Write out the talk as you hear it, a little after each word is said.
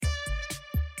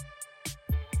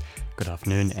Good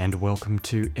afternoon and welcome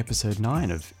to episode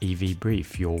 9 of EV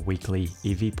Brief, your weekly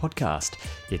EV podcast.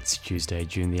 It's Tuesday,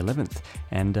 June the 11th,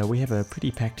 and we have a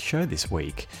pretty packed show this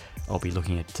week. I'll be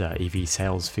looking at EV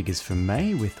sales figures from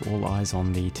May with all eyes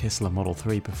on the Tesla Model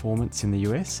 3 performance in the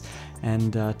US,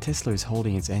 and Tesla is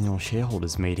holding its annual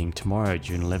shareholders meeting tomorrow,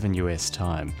 June 11 US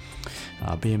time.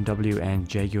 BMW and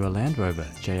Jaguar Land Rover,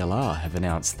 JLR, have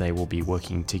announced they will be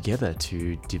working together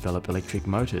to develop electric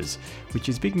motors, which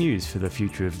is big news for the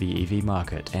future of the EV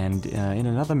market. And in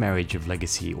another marriage of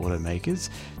legacy automakers,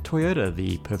 Toyota,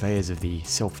 the purveyors of the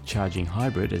self-charging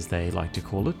hybrid, as they like to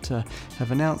call it,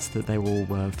 have announced that they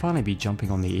will finally be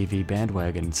jumping on the EV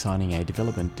bandwagon, signing a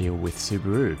development deal with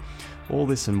Subaru. All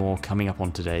this and more coming up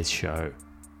on today's show.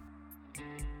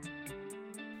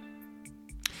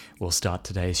 We'll start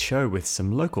today's show with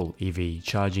some local EV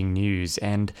charging news,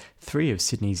 and 3 of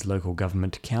Sydney's local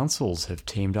government councils have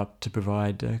teamed up to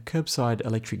provide curbside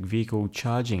electric vehicle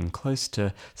charging close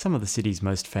to some of the city's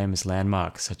most famous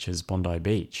landmarks, such as Bondi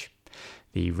Beach.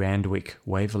 The Randwick,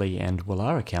 Waverley and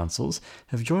Woollahra councils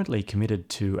have jointly committed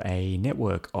to a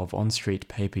network of on-street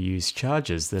pay-per-use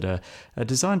chargers that are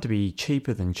designed to be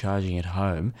cheaper than charging at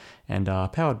home and are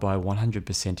powered by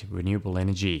 100% renewable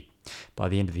energy. By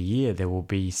the end of the year, there will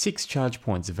be 6 charge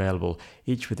points available,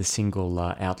 each with a single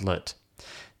outlet.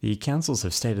 The councils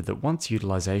have stated that once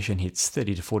utilisation hits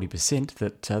 30 to 40%,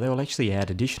 that they will actually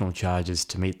add additional charges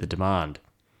to meet the demand.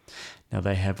 Now,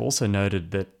 they have also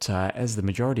noted that as the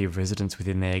majority of residents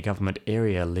within their government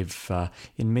area live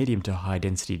in medium to high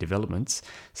density developments,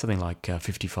 something like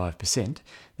 55%,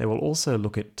 they will also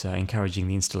look at encouraging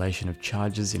the installation of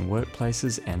chargers in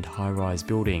workplaces and high-rise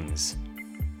buildings.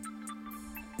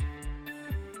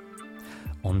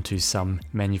 On to some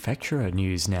manufacturer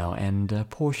news now, and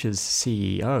Porsche's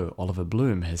CEO, Oliver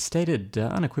Blume, has stated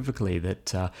unequivocally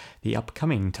that the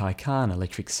upcoming Taycan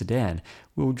electric sedan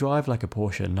will drive like a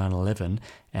Porsche 911,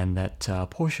 and that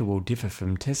Porsche will differ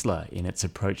from Tesla in its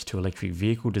approach to electric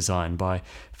vehicle design by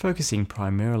focusing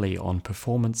primarily on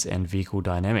performance and vehicle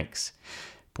dynamics.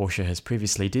 Porsche has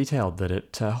previously detailed that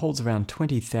it holds around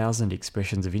 20,000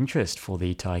 expressions of interest for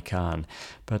the Taycan,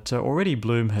 but already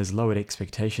Blume has lowered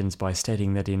expectations by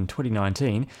stating that in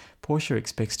 2019, Porsche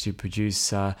expects to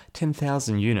produce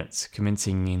 10,000 units,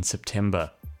 commencing in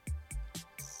September.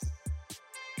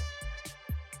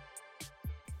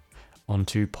 On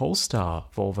to Polestar,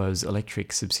 Volvo's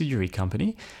electric subsidiary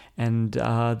company, and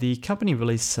the company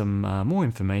released some more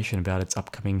information about its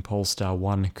upcoming Polestar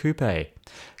 1 Coupe.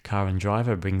 Car and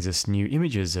Driver brings us new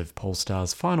images of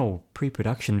Polestar's final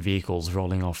pre-production vehicles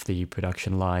rolling off the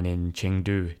production line in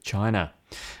Chengdu, China.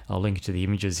 I'll link to the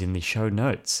images in the show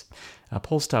notes.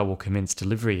 Polestar will commence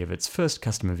delivery of its first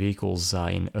customer vehicles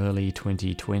in early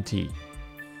 2020.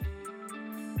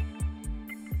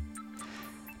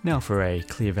 Now, for a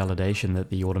clear validation that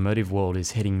the automotive world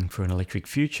is heading for an electric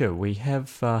future, we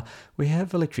have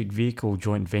electric vehicle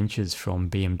joint ventures from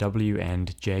BMW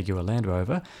and Jaguar Land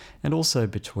Rover, and also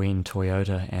between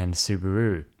Toyota and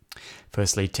Subaru.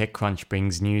 Firstly, TechCrunch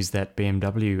brings news that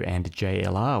BMW and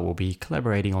JLR will be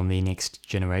collaborating on the next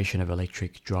generation of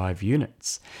electric drive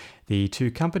units. The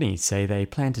two companies say they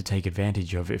plan to take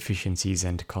advantage of efficiencies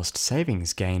and cost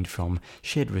savings gained from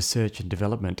shared research and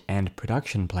development and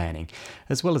production planning,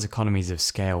 as well as economies of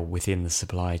scale within the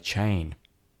supply chain.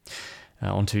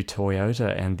 Onto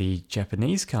Toyota, and the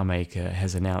Japanese car maker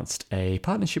has announced a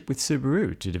partnership with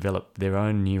Subaru to develop their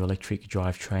own new electric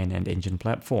drivetrain and engine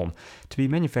platform to be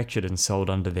manufactured and sold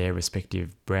under their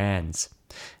respective brands.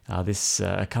 This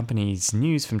accompanies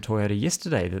news from Toyota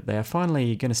yesterday that they are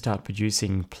finally going to start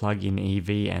producing plug-in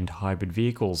EV and hybrid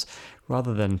vehicles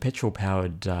rather than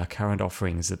petrol-powered current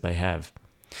offerings that they have.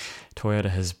 Toyota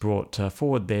has brought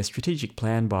forward their strategic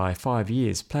plan by 5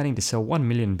 years, planning to sell 1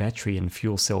 million battery and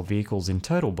fuel cell vehicles in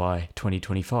total by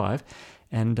 2025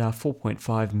 and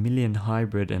 4.5 million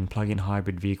hybrid and plug-in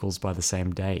hybrid vehicles by the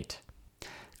same date.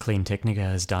 Clean Technica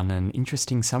has done an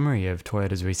interesting summary of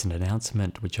Toyota's recent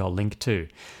announcement, which I'll link to.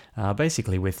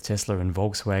 Basically, with Tesla and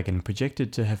Volkswagen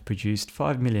projected to have produced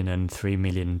 5 million and 3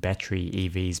 million battery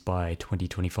EVs by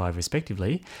 2025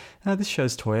 respectively, this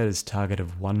shows Toyota's target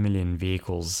of 1 million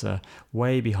vehicles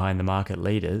way behind the market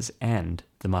leaders and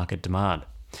the market demand.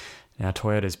 Now,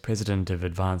 Toyota's president of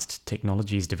Advanced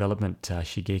Technologies Development,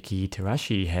 Shigeki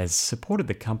Terashi, has supported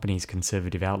the company's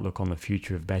conservative outlook on the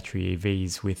future of battery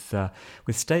EVs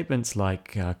with statements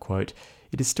like, quote,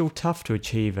 "It is still tough to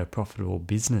achieve a profitable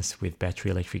business with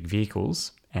battery electric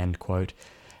vehicles," and, quote,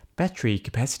 "Battery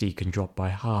capacity can drop by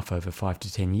half over 5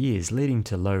 to 10 years, leading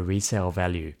to low resale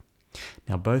value."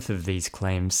 Now, both of these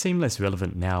claims seem less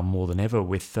relevant now more than ever,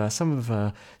 with some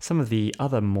of the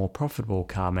other more profitable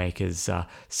car makers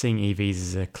seeing EVs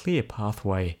as a clear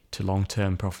pathway to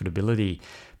long-term profitability,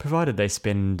 provided they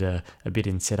spend a bit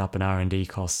in setup and R&D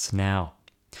costs now.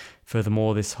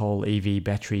 Furthermore, this whole EV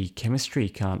battery chemistry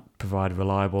can't provide a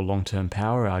reliable long-term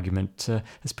power argument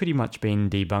has pretty much been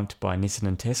debunked by Nissan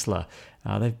and Tesla.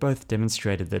 They've both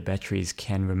demonstrated that batteries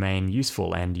can remain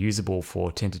useful and usable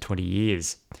for 10 to 20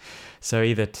 years. So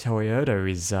either Toyota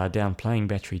is downplaying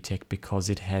battery tech because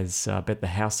it has bet the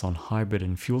house on hybrid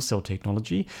and fuel cell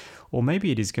technology, or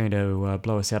maybe it is going to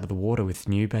blow us out of the water with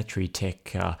new battery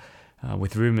tech,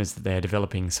 with rumours that they are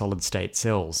developing solid-state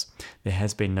cells. There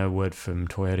has been no word from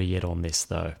Toyota yet on this,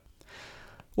 though.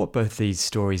 What both these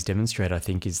stories demonstrate, I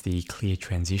think, is the clear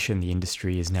transition the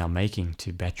industry is now making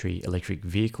to battery electric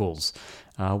vehicles,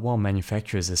 while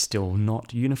manufacturers are still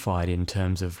not unified in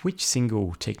terms of which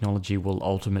single technology will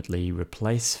ultimately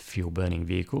replace fuel-burning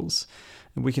vehicles.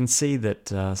 We can see that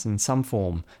in some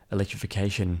form,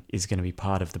 electrification is going to be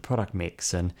part of the product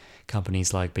mix, and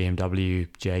companies like BMW,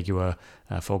 Jaguar,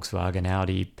 Volkswagen,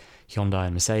 Audi, Hyundai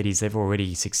and Mercedes, they've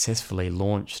already successfully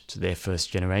launched their first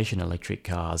generation electric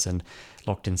cars and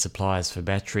locked in suppliers for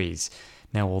batteries.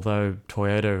 Now, although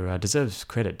Toyota deserves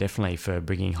credit definitely for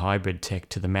bringing hybrid tech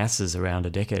to the masses around a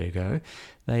decade ago,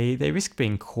 they risk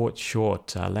being caught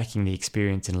short, lacking the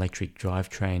experience in electric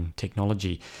drivetrain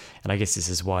technology. And I guess this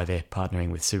is why they're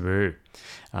partnering with Subaru,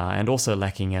 and also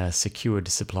lacking a secured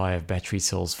supply of battery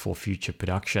cells for future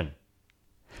production.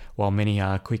 While many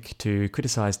are quick to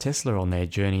criticise Tesla on their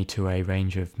journey to a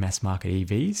range of mass-market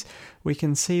EVs, we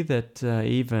can see that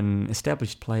even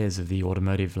established players of the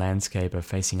automotive landscape are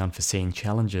facing unforeseen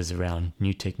challenges around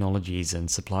new technologies and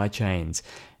supply chains,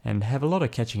 and have a lot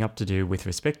of catching up to do with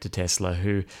respect to Tesla,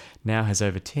 who now has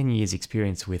over 10 years'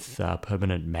 experience with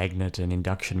permanent magnet and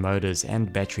induction motors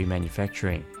and battery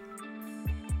manufacturing.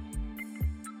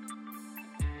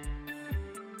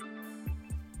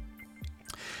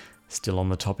 Still on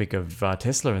the topic of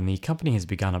Tesla, and the company has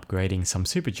begun upgrading some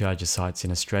supercharger sites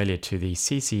in Australia to the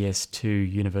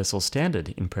CCS2 Universal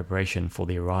Standard in preparation for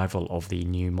the arrival of the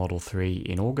new Model 3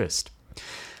 in August.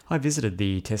 I visited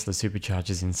the Tesla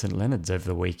superchargers in St Leonards over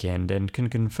the weekend and can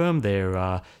confirm there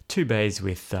are 2 bays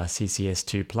with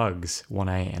CCS2 plugs,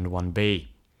 1A and 1B.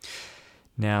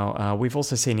 Now, we've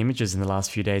also seen images in the last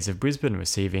few days of Brisbane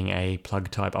receiving a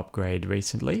plug-type upgrade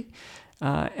recently.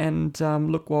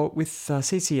 With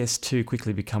CCS2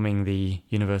 quickly becoming the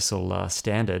universal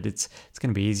standard, it's going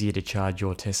to be easier to charge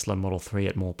your Tesla Model 3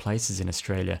 at more places in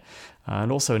Australia.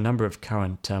 And also a number of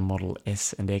current Model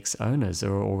S and X owners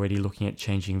are already looking at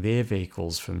changing their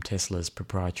vehicles from Tesla's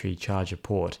proprietary charger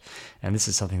port. And this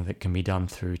is something that can be done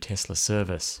through Tesla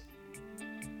Service.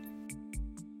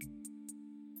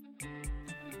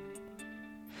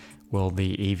 Well,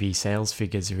 the EV sales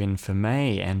figures are in for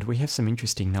May, and we have some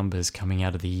interesting numbers coming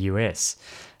out of the US.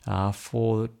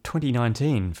 For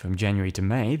 2019, from January to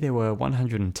May, there were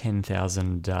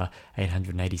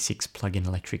 110,886 plug-in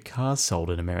electric cars sold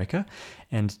in America,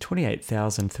 and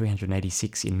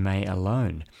 28,386 in May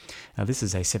alone. Now, this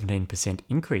is a 17%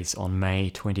 increase on May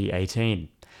 2018.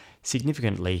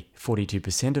 Significantly,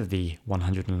 42% of the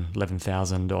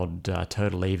 111,000-odd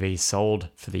total EVs sold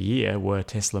for the year were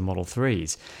Tesla Model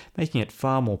 3s, making it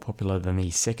far more popular than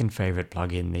the second favourite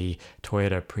plug-in, the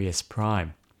Toyota Prius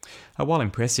Prime. While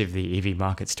impressive, the EV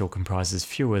market still comprises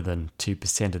fewer than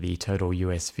 2% of the total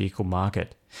US vehicle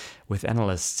market. With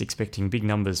analysts expecting big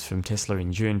numbers from Tesla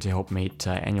in June to help meet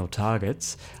annual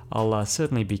targets, I'll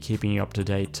certainly be keeping you up to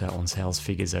date on sales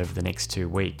figures over the next 2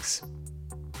 weeks.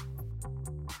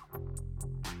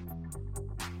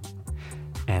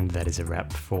 And that is a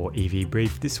wrap for EV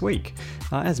Brief this week.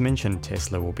 As mentioned,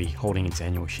 Tesla will be holding its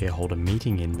annual shareholder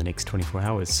meeting in the next 24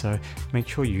 hours, so make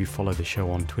sure you follow the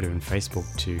show on Twitter and Facebook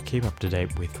to keep up to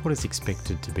date with what is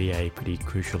expected to be a pretty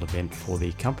crucial event for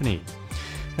the company.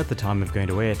 At the time of going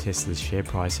to air, Tesla's share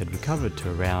price had recovered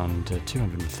to around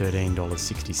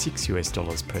 $213.66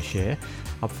 US per share,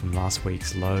 up from last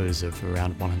week's lows of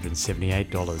around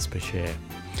 $178 per share.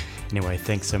 Anyway,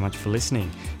 thanks so much for listening.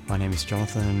 My name is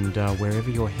Jonathan, and wherever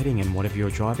you're heading and whatever you're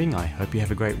driving, I hope you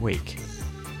have a great week.